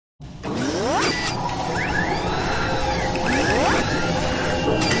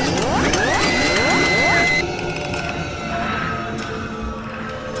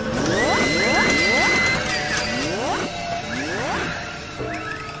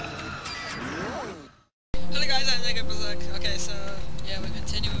TheGamerBerserk. Okay, so yeah, we're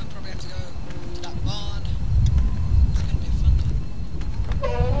continuing. We'll probably have to go to that barn. It's gonna be a fun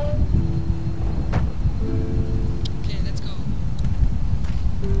time. Okay, let's go.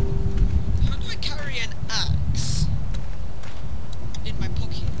 How do I carry an axe in my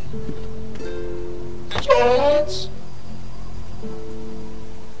pocket? Magic pockets.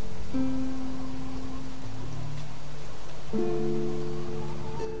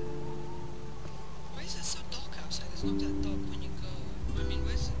 Why is it so dark outside? It's not that dark when you go. I mean,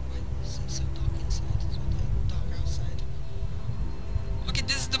 why is it so dark inside? It's not that dark outside. Okay,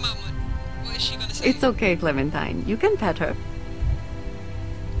 this is the moment. What is she gonna say? It's okay, Clementine. You can pet her.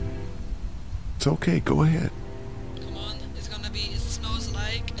 It's okay, go ahead. Come on, it's gonna be, it smells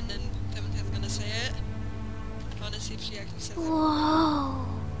like, and then Clementine's gonna say it. I wanna see if she actually says it. Whoa.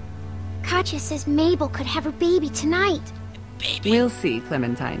 Katya says Mabel could have her baby tonight. Baby! We'll see,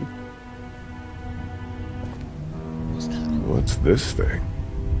 Clementine. What's that? What's this thing?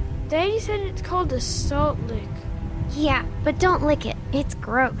 Daddy said it's called a salt lick. Yeah, but don't lick it. It's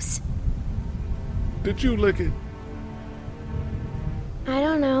gross. Did you lick it? I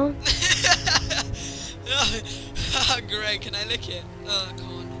don't know. Great, can I lick it? Come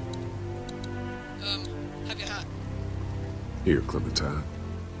on. Have your hat. Here, Clementine.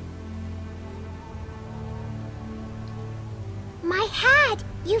 My hat!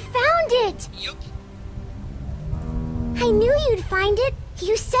 You found it! Yup. I knew you'd find it.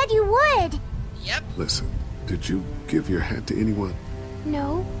 You said you would. Yep. Listen, did you give your hat to anyone?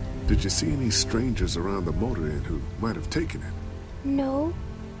 No, Did you see any strangers around the motor inn who might have taken it? no.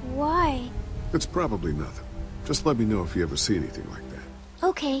 Why? It's probably nothing. Just let me know if you ever see anything like that.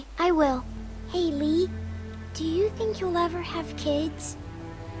 Okay, I will. Hey, Lee. Do you think you'll ever have kids?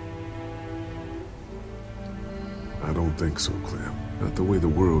 I don't think so, Clem. Not the way the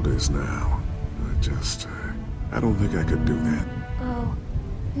world is now. I don't think I could do that. Oh,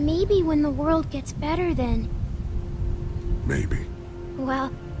 maybe when the world gets better then. Maybe.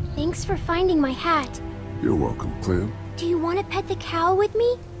 Well, thanks for finding my hat. You're welcome, Clem. Do you want to pet the cow with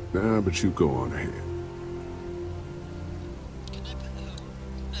me? Nah, but you go on ahead. Can I put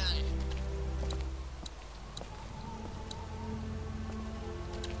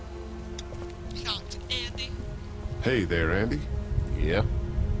the... Shout, Andy. Hey there, Andy. Yeah.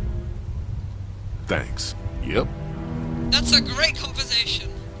 Thanks. Yep. That's a great conversation.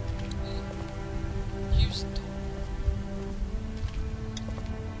 Use door.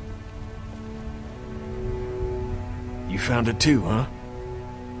 You found it too, huh?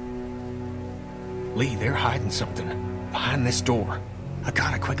 Lee, they're hiding something behind this door. I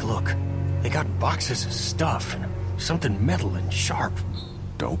got a quick look. They got boxes of stuff and something metal and sharp.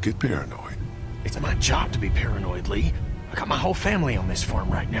 Don't get paranoid. It's my job to be paranoid, Lee. I got my whole family on this farm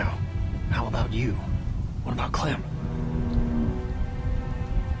right now. How about you? What about Clem?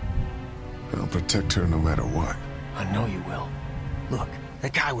 I'll protect her no matter what. I know you will. Look,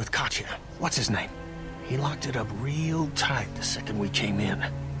 that guy with Katya, what's his name? He locked it up real tight the second we came in.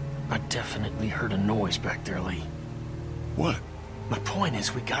 I definitely heard a noise back there, Lee. What? My point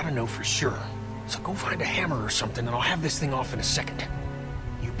is, we gotta know for sure. So go find a hammer or something and I'll have this thing off in a second.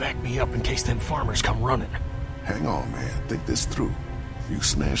 You back me up in case them farmers come running. Hang on, man. Think this through. You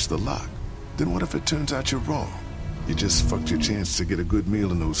smashed the lock. Then what if it turns out you're wrong? You just fucked your chance to get a good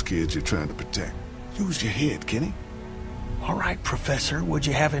meal in those kids you're trying to protect. Use your head, Kenny. All right, Professor, what'd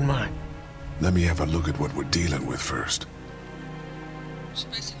you have in mind? Let me have a look at what we're dealing with first. So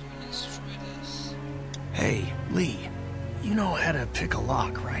basically, we're gonna destroy this. Hey, Lee, you know how to pick a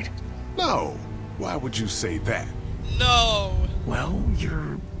lock, right? No. Why would you say that? No! Well,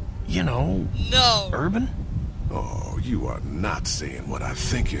 you're, you know, No! urban? Oh, you are not saying what I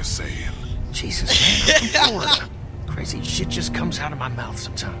think you're saying. Jesus, man, I'm from Florida. Crazy shit just comes out of my mouth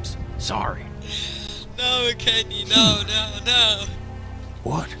sometimes. Sorry. No, Kenny, no, no, no.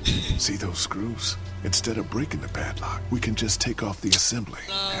 What? See those screws? Instead of breaking the padlock, we can just take off the assembly,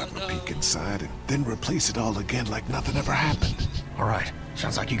 have a peek inside, and then replace it all again like nothing ever happened. All right,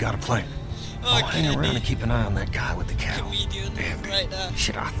 sounds like you got a plan. Oh, I'll hang Kenny. around and keep an eye on that guy with the cow. Comedian Andy. right now.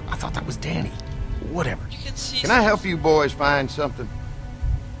 Shit, I thought that was Danny. Whatever. You can see. Can I help you boys find something?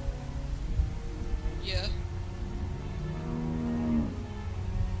 Yeah.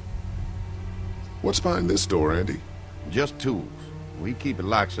 What's behind this door, Andy? Just tools. We keep it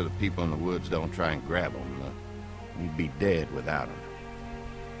locked so the people in the woods don't try and grab them. We'd be dead without them.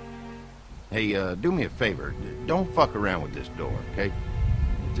 Hey, do me a favor. Don't fuck around with this door, okay?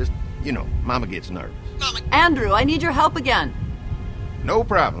 Just, you know, Mama gets nervous. Mama. Andrew, I need your help again. No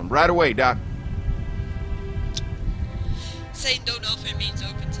problem. Right away, Doc. Saying don't open means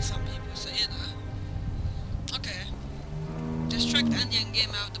open to some people, so you know. Okay. extract Andy and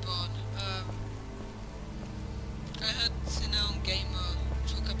Gamer out the barn. I heard Sinan Gamer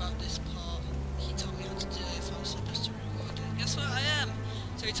talk about this part. He told me how to do it if I was supposed to record it. Guess what? I am.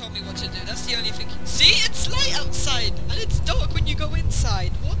 So he told me what to do. That's the only thing. See, it's light outside and it's dark when you go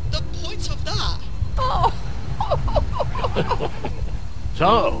inside. What the point of that? Oh.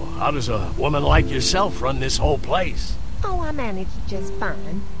 So, how does a woman like yourself run this whole place? Oh, I managed just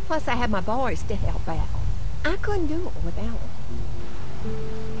fine. Plus, I have my boys to help out. I couldn't do it without them.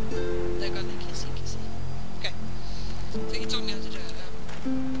 They're gonna kissy. Okay. So he told me how to do it. I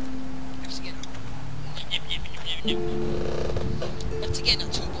have to get out. I have to get in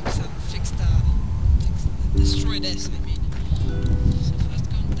that toolbox and fix that. Destroy this, I mean. So first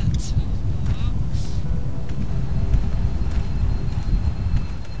go on that toolbox.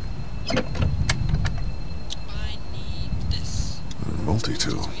 I need this. A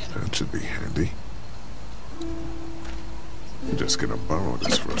multi-tool. That should be handy. I'm just gonna borrow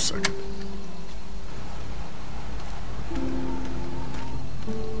this for a second.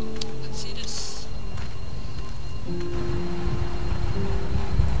 Let's see this.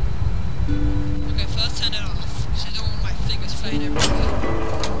 Okay, first turn it off, because I don't want my fingers flying everywhere.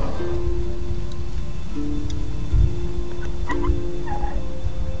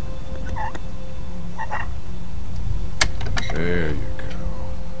 There you go.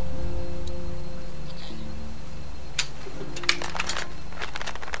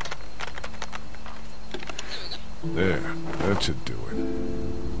 There, that should do it.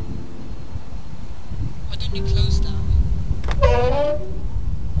 Why don't you close that?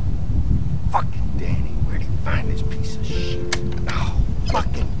 Fucking Danny, where'd he find this piece of shit? Oh,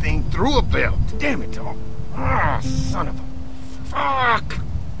 fucking thing through a belt. Damn it all. Ah, son of a... Fuck!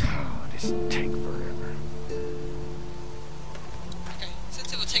 Oh, this will take forever. Okay,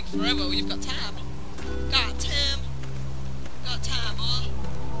 since it will take forever, we've got time. Got time. Got time, huh?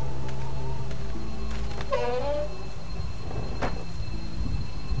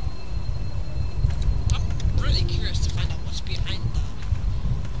 I'm really curious to find out what's behind that.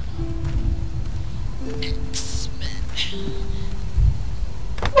 X-Men.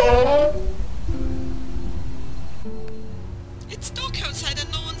 It's dark outside and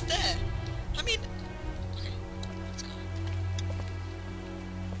no one's there. I mean... Okay, let's go.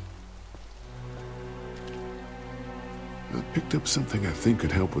 I picked up something I think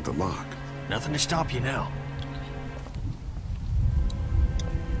could help with the lock. Nothing to stop you now.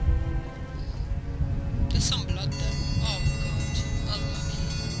 There's some blood there. Oh god, unlucky.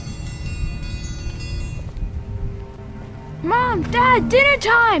 Mom, Dad, dinner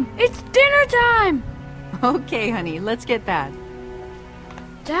time! It's dinner time! Okay, honey, let's get that.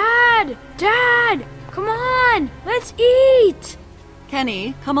 Dad! Dad! Come on! Let's eat!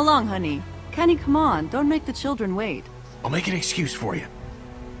 Kenny, come along, honey. Kenny, come on. Don't make the children wait. I'll make an excuse for you.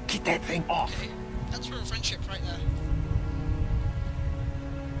 Get that thing off. Okay, that's real friendship right there.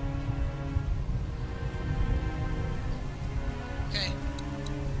 Okay.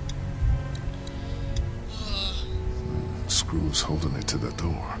 Screws holding it to the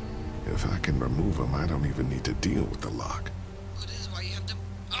door. If I can remove them, I don't even need to deal with the lock. Oh, this is why you have them.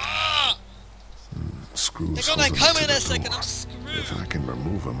 Ah! Screws They're gonna holding come it to in a the second, door. I'm screwed. If I can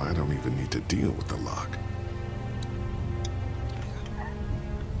remove them, I don't even need to deal with the lock.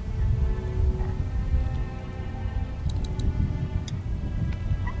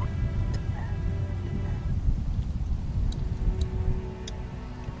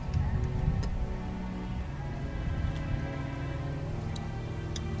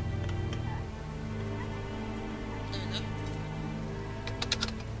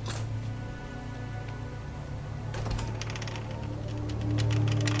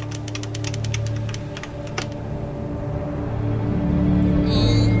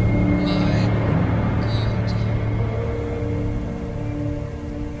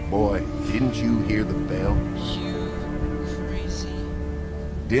 Boy, didn't you hear the bell? You crazy.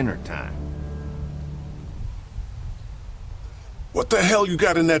 Dinner time. What the hell you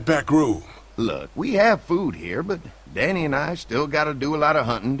got in that back room? Look, we have food here, but Danny and I still gotta do a lot of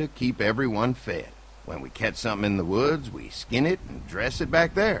hunting to keep everyone fed. When we catch something in the woods, we skin it and dress it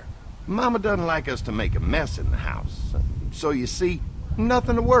back there. Mama doesn't like us to make a mess in the house, so you see,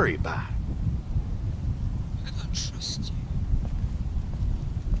 nothing to worry about. I don't trust you.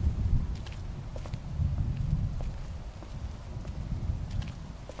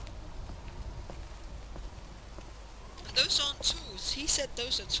 Those aren't tools. He said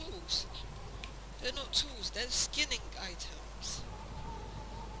those are tools. They're not tools. They're skinning items.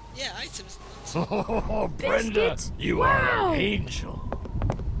 Yeah, items. Oh, Brenda, Biscuits? you are Wow. an angel.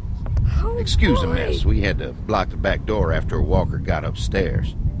 Oh, Excuse the boy. mess. We had to block the back door after Walker got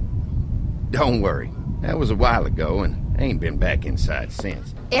upstairs. Don't worry. That was a while ago and ain't been back inside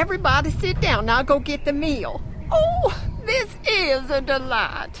since. Everybody sit down. I'll go get the meal. Oh, this is a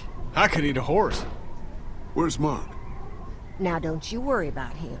delight. I could eat a horse. Where's Mark? Now, don't you worry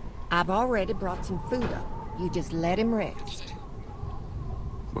about him. I've already brought some food up. You just let him rest.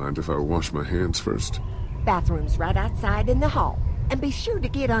 Mind if I wash my hands first? Bathroom's right outside in the hall. And be sure to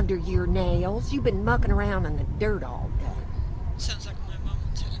get under your nails. You've been mucking around in the dirt all day. Sounds like my mum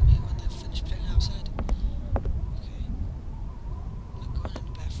telling me when they've finished playing outside. Okay. I'm going in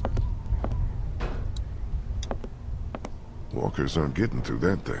the bathroom. Walkers aren't getting through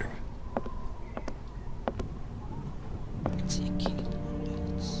that thing. Let's see a key.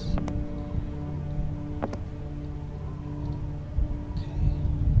 Let's...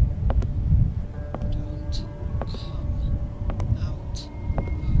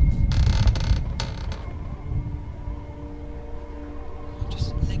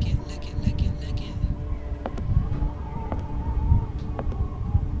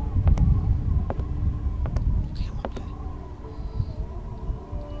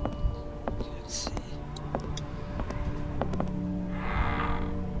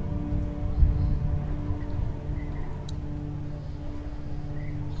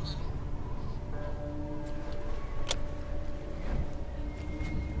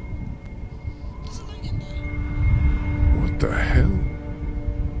 What the hell?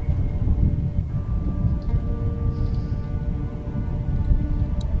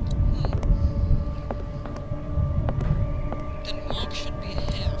 Then Mark should be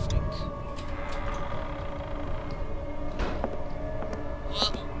here, I think.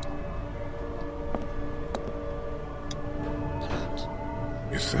 What?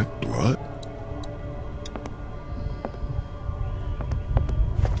 Blood. Is that blood?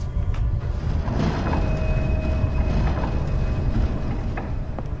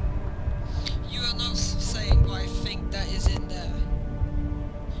 You are not saying what I think that is in there.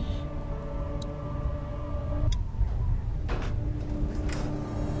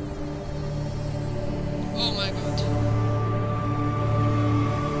 Oh my god.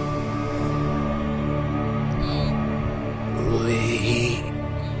 Oh Lee.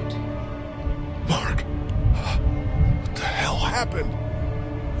 god. Mark. What the hell happened?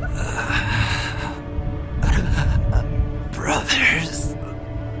 Brothers,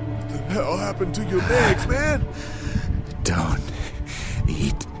 What the hell happened to your legs, man? don't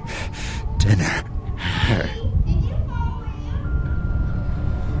eat dinner.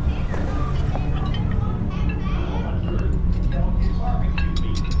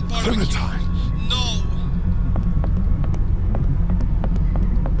 Clementine. No!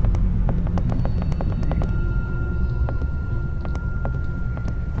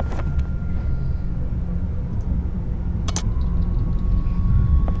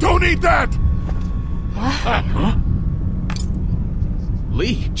 Don't eat that! Huh?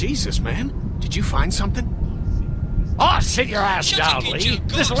 Lee, Jesus, man. Did you find something? Oh, sit your ass Shut down, up, you Lee. jerk.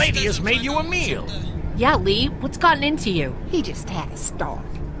 Go This lady upstairs has and made find you out a what's in meal. there. Yeah, Lee, what's gotten into you? He just had a start.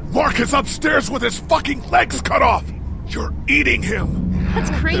 Mark is upstairs with his fucking legs cut off! You're eating him! That's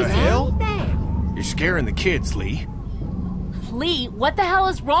crazy. hell? Now. You're scaring the kids, Lee. Lee, what the hell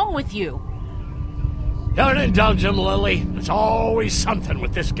is wrong with you? Don't indulge him, Lily. There's always something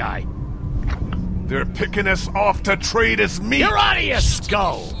with this guy. They're picking us off to trade as meat! You're out of your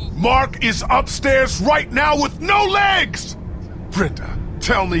skull. Mark is upstairs right now with no legs! Brenda,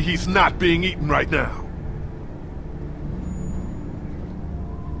 tell me he's not being eaten right now.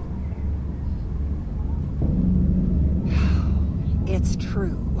 It's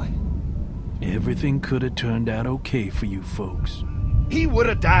true. Everything could have turned out okay for you folks. He would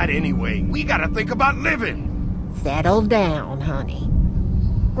have died anyway. We gotta think about living. Settle down, honey.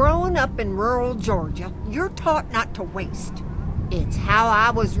 Growing up in rural Georgia, you're taught not to waste. It's how I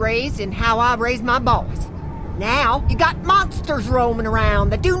was raised and how I raised my boys. Now, you got monsters roaming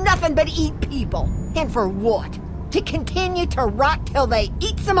around that do nothing but eat people. And for what? To continue to rot till they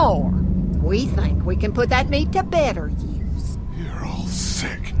eat some more. We think we can put that meat to better use. You're all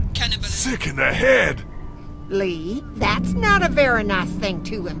sick. Cannibalism. Sick in the head. Lee, that's not a very nice thing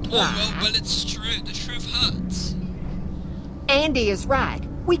to Oh, imply. well, it's true. The truth hurts. Andy is right.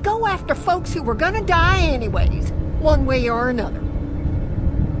 We go after folks who were gonna die anyways, one way or another.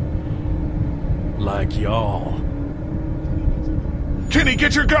 Like y'all. Kenny,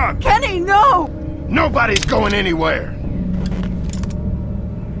 get your gun! Kenny, no! Nobody's going anywhere.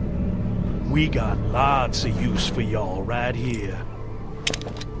 We got lots of use for y'all right here.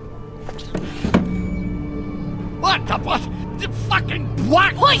 What the fucking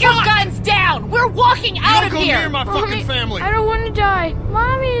What? Put your guns down! We're walking out of Don't go here! near my fucking family! I don't want to die.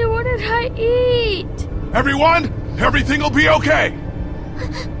 Mommy, what did I eat? Everyone, everything will be okay.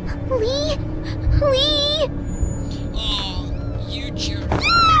 Lee? Lee? Oh, you jerk.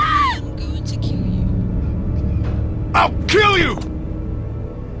 I'm going to kill you. I'll kill you!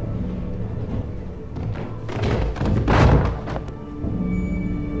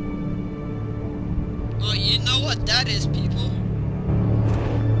 Oh, you know what that is, people.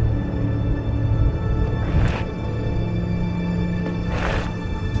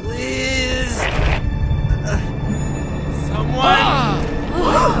 Please! Someone!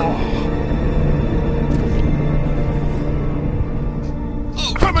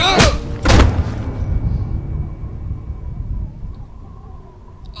 Oh, Coming God. up!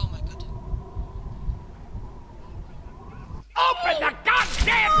 Oh my god. Open the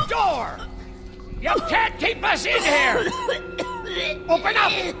goddamn door! You can't keep us in here! Open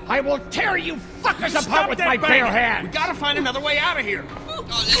up! I will tear you fuckers apart with my bare hands! We gotta find another way out of here. Oh,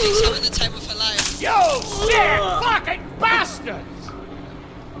 Lily's having the time of her life. You sick fucking bastards!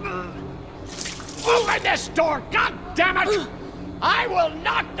 Open this door, god damn it! I will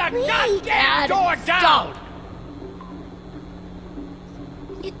knock the goddamn Dad, door down! stop.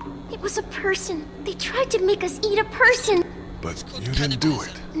 It was a person. They tried to make us eat a person. But you didn't do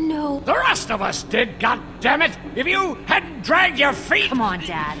it. No. The rest of us did, god damn it! If you hadn't dragged your feet! Come on,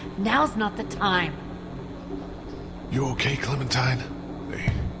 Dad. Now's not the time. You okay, Clementine?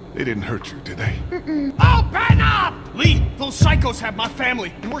 They didn't hurt you, did they? Open up! Lee, those psychos have my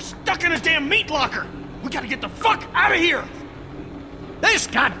family, and we're stuck in a damn meat locker. We gotta get the fuck out of here. This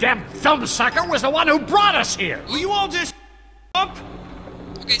goddamn film sucker was the one who brought us here! Will you all just up?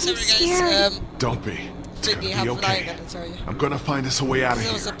 Okay, sorry guys. Don't be. Thinking Be how okay. flying I can tell you. I'm gonna find us a way out of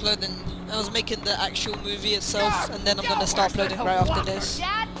I was here. uploading. I was making the actual movie itself, and then I'm gonna start uploading right after this.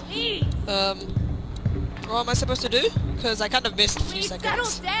 Dad, please! What am I supposed to do? Because I kind of missed a few Please settle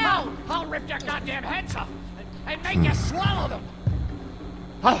seconds. down! I'll rip your goddamn heads off and make you swallow them!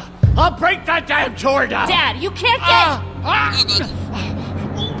 I'll break that damn door down! Dad, you can't get... Oh god.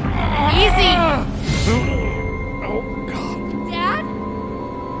 Easy! Oh god. Dad?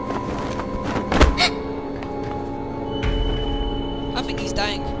 I think he's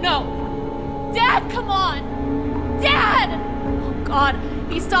dying. No! Dad, come on! Dad! Oh god,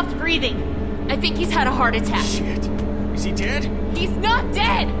 he stopped breathing. I think he's had a heart attack. Shit. Is he dead? He's not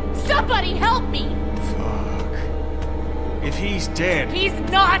dead! Somebody help me! Fuck. If he's dead, He's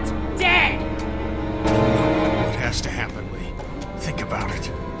not dead! what has to happen, Lee? Think about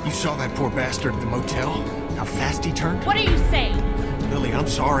it. You saw that poor bastard at the motel? How fast he turned? What are you saying? Lily, I'm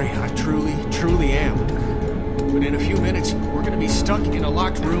sorry. I truly am. But in a few minutes, we're gonna be stuck in a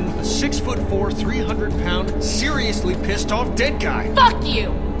locked room with a 6'4", 300-pound, seriously pissed off dead guy. Fuck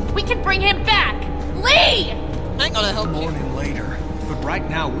you! We can bring him back! Lee! I ain't gonna help you. Morning later. But right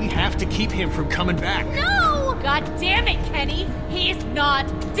now, we have to keep him from coming back. No! God damn it, Kenny! He's not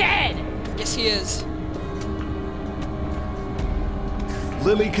dead! Yes, he is.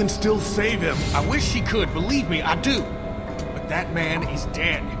 Lily can still save him. I wish she could, believe me, I do. But that man is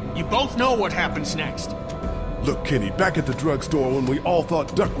dead. You both know what happens next. Look, Kenny, back at the drugstore when we all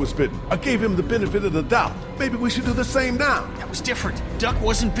thought Duck was bitten, I gave him the benefit of the doubt. Maybe we should do the same now. That was different. Duck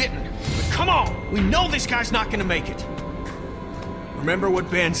wasn't bitten. But come on, we know this guy's not gonna make it. Remember what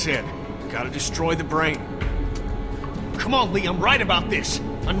Ben said. Gotta destroy the brain. Come on, Lee, I'm right about this.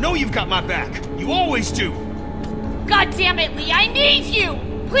 I know you've got my back. You always do. God damn it, Lee, I need you!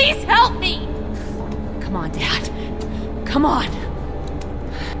 Please help me! Come on, Dad. Come on.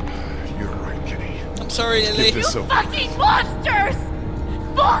 You're right, Kenny. I'm sorry, Let's Lily. get this over. Fucking monsters!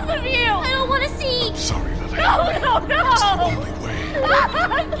 Both of you! I don't want to see. I'm sorry, Lily. No! It's the only way.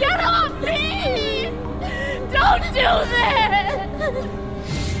 Get off me! Don't do this!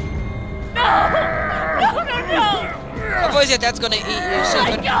 No! No! Otherwise your dad's gonna eat you, so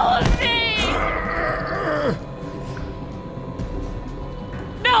Let go of me!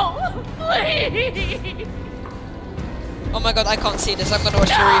 No! Please! Oh my god, I can't see this. I'm gonna watch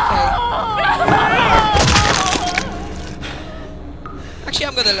the replay. Actually,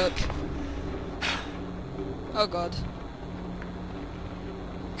 I'm gonna look. Oh god.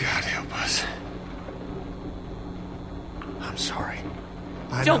 God help us. I'm sorry.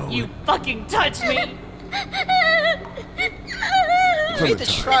 I Don't know. you fucking touch me! You made the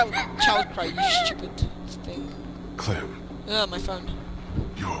child cry, you stupid thing. Clem, My phone.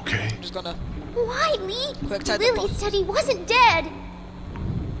 you okay? I'm just gonna... Why, Lee? Quick, tag the Lily bomb. said he wasn't dead.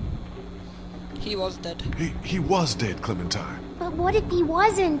 He was dead. He was dead, Clementine. But what if he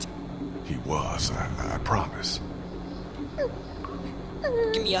wasn't? He was, I promise.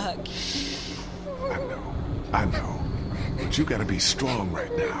 Give me a hug. I know. But you gotta be strong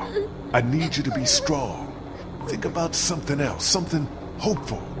right now. I need you to be strong. Think about something else, something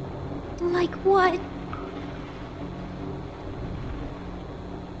hopeful. Like what?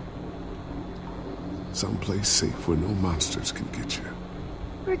 Someplace safe where no monsters can get you.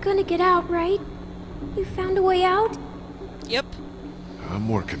 We're gonna get out, right? You found a way out? Yep. I'm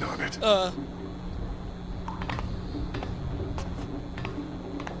working on it. Ooh.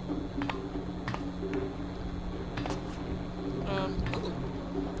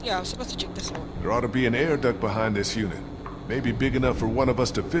 Yeah, I was supposed to check this out. There ought to be an air duct behind this unit. Maybe big enough for one of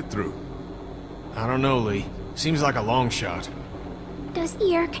us to fit through. I don't know, Lee. Seems like a long shot. Does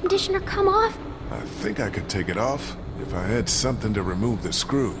the air conditioner come off? I think I could take it off if I had something to remove the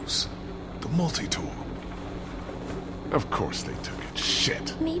screws. The multi-tool. Of course they took it.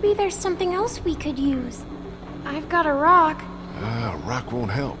 Shit. Maybe there's something else we could use. I've got a rock. A rock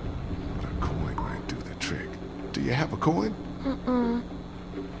won't help. But a coin might do the trick. Do you have a coin?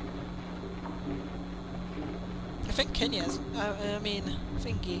 I think Kenny has. I mean,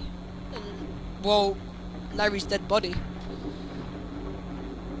 Thingy. Well, Larry's dead body.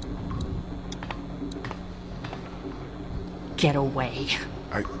 Get away.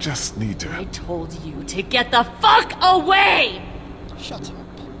 I just need to... I told you to get the fuck away! Shut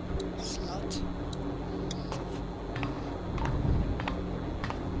up, slut.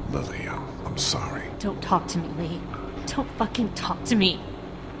 Lily, I'm sorry. Don't talk to me, Lee. Don't fucking talk to me.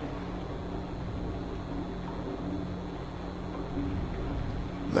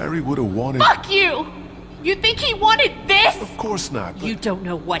 Larry would have wanted... Fuck you! You think he wanted this? Of course not, but... You don't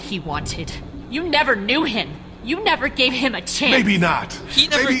know what he wanted. You never knew him. You never gave him a chance. Maybe not. He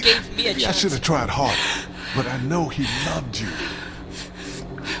never gave me a chance. I should have tried harder. But I know he loved you.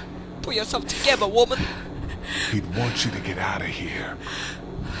 Pull yourself together, woman. He'd want you to get out of here.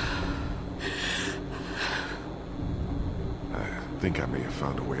 I think I may have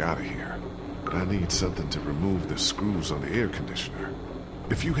found a way out of here. But I need something to remove the screws on the air conditioner.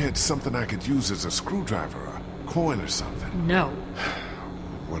 If you had something I could use as a screwdriver, a coin or something. No.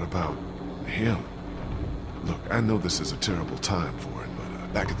 What about him? Look, I know this is a terrible time for it,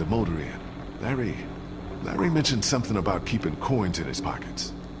 but back at the motor inn, Larry mentioned something about keeping coins in his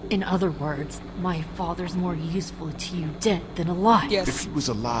pockets. In other words, my father's more useful to you dead than alive. Yes. If he was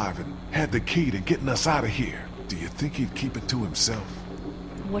alive and had the key to getting us out of here, do you think he'd keep it to himself?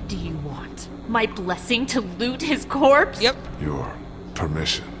 What do you want? My blessing to loot his corpse? Yep. Your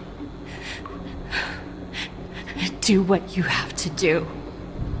permission. Do what you have to do.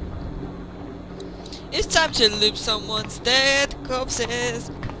 It's time to loot someone's dead corpses.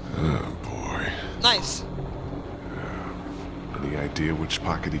 Oh, boy. Nice. Any idea which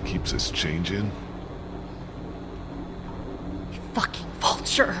pocket he keeps his change in? You fucking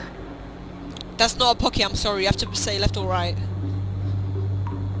vulture. That's not a pocket, I'm sorry. You have to say left or right.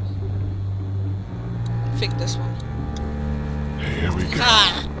 I think this one. Here we go.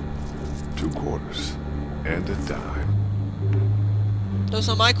 Ah! 2 quarters. And a dime. Those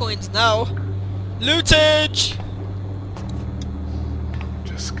are my coins now. Lootage!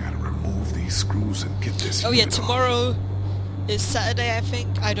 Just gotta remove these screws and get this. Oh yeah, unit off. tomorrow is Saturday, I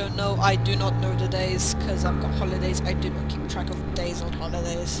think. I don't know. I do not know the days because I've got holidays. I do not keep track of days on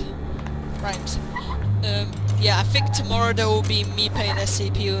holidays. Rhymes. Yeah, I think tomorrow there will be me playing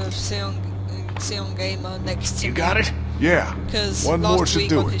SCP with Sion Gamer next to You got it? Yeah. Because One more last should week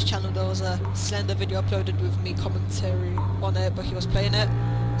do on it. his channel there was a Slender video uploaded with me commentary on it, but he was playing it.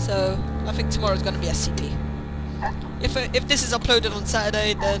 So I think tomorrow's gonna be SCP. If this is uploaded on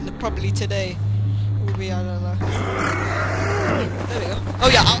Saturday, then probably today will be, I don't know. There we go. Oh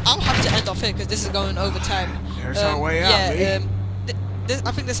yeah, I'll have to end off here because this is going over time. There's our way out, yeah,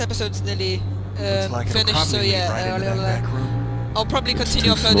 I think this episode's nearly like finished, so yeah, I'll probably continue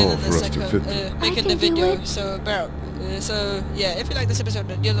too uploading small in for the us to second, fit making the video, so bear up. So yeah, if you like this episode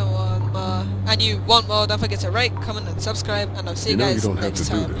and you want more, don't forget to rate, comment and subscribe, and I'll see you You know you guys don't have next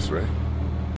to do time. this, right?